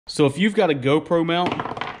So if you've got a GoPro mount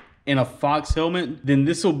and a Fox helmet, then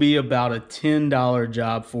this will be about a $10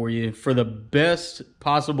 job for you for the best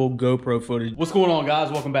possible GoPro footage. What's going on,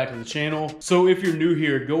 guys? Welcome back to the channel. So if you're new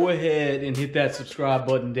here, go ahead and hit that subscribe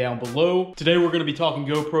button down below. Today we're gonna be talking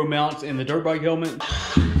GoPro mounts and the dirt bike helmet.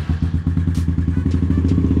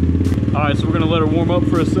 All right, so we're gonna let her warm up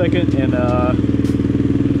for a second and go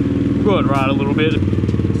ahead and ride a little bit.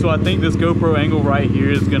 So I think this GoPro angle right here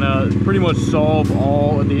is gonna pretty much solve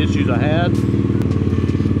all of the issues I had.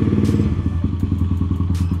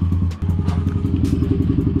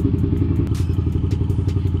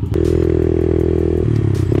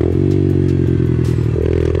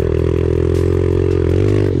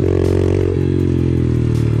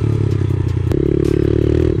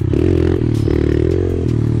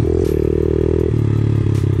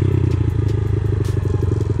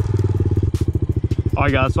 All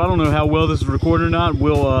right, guys, so I don't know how well this is recorded or not.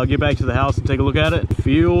 We'll get back to the house and take a look at it.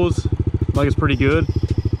 Feels like it's pretty good.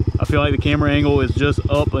 I feel like the camera angle is just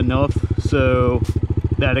up enough so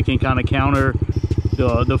that it can kind of counter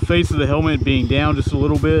the face of the helmet being down just a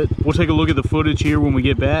little bit. We'll take a look at the footage here when we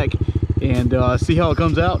get back and see how it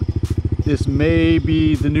comes out. This may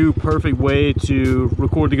be the new perfect way to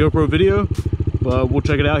record the GoPro video, but we'll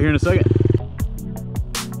check it out here in a second.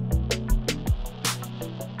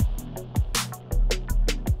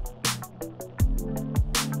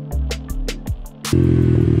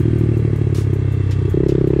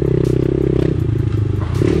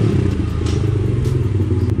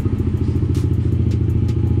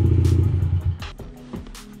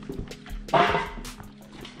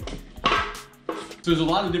 So there's a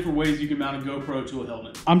lot of different ways you can mount a GoPro to a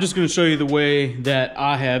helmet. I'm just gonna show you the way that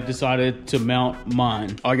I have decided to mount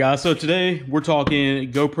mine. All right, guys, so today we're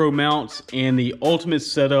talking GoPro mounts and the ultimate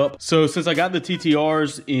setup. So since I got the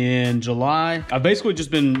TTRs in July, I've basically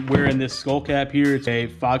just been wearing this skull cap here. It's a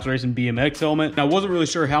Fox Racing BMX helmet. And I wasn't really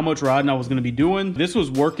sure how much riding I was gonna be doing. This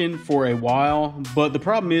was working for a while, but the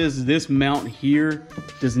problem is this mount here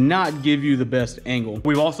does not give you the best angle.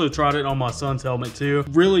 We've also tried it on my son's helmet too.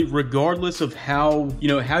 Really, regardless of how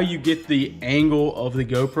you get the angle of the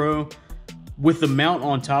GoPro with the mount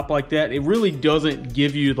on top like that, it really doesn't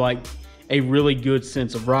give you like a really good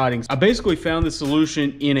sense of riding. I basically found the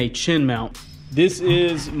solution in a chin mount. This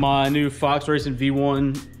is my new Fox Racing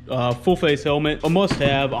V1 full face helmet, a must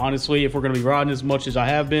have, honestly, if we're gonna be riding as much as I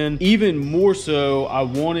have been. Even more so, I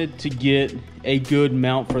wanted to get a good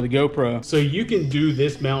mount for the GoPro. So you can do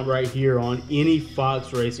this mount right here on any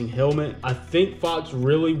Fox Racing helmet. I think Fox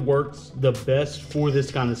really works the best for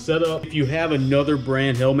this kind of setup. If you have another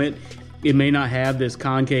brand helmet, it may not have this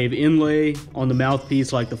concave inlay on the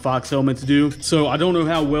mouthpiece like the Fox helmets do. So I don't know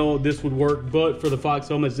how well this would work, but for the Fox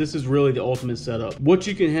helmets, this is really the ultimate setup. What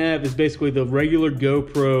you can have is basically the regular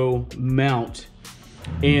GoPro mount.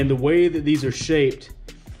 And the way that these are shaped,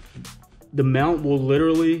 the mount will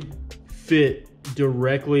literally fit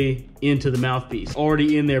directly into the mouthpiece.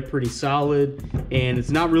 Already in there pretty solid, and it's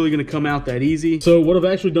not really gonna come out that easy. So what I've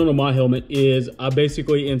actually done on my helmet is I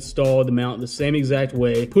basically installed the mount the same exact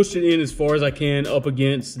way, pushed it in as far as I can up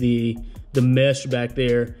against the mesh back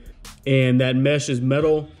there, and that mesh is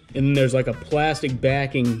metal, and then there's like a plastic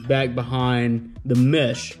backing back behind the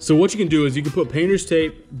mesh. So what you can do is you can put painter's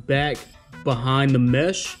tape back behind the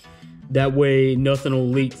mesh, that way nothing will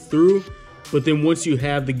leak through. But then once you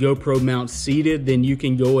have the GoPro mount seated, then you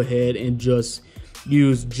can go ahead and just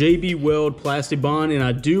use JB Weld Plastic Bond, and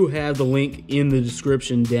I do have the link in the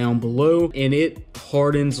description down below, and it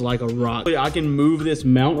hardens like a rock. I can move this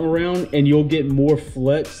mount around and you'll get more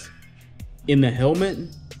flex in the helmet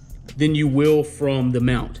than you will from the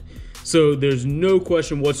mount. So there's no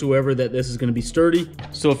question whatsoever that this is gonna be sturdy.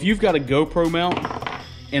 So if you've got a GoPro mount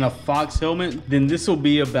and a Fox helmet, then this will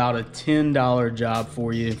be about a $10 job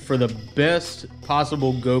for you for the best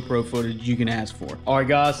possible GoPro footage you can ask for. All right,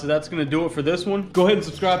 guys, so that's gonna do it for this one. Go ahead and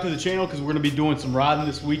subscribe to the channel because we're gonna be doing some riding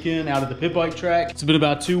this weekend out at the pit bike track. It's been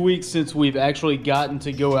about 2 weeks since we've actually gotten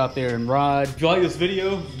to go out there and ride. If you like this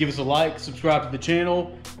video, give us a like, subscribe to the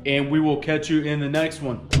channel, and we will catch you in the next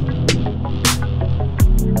one.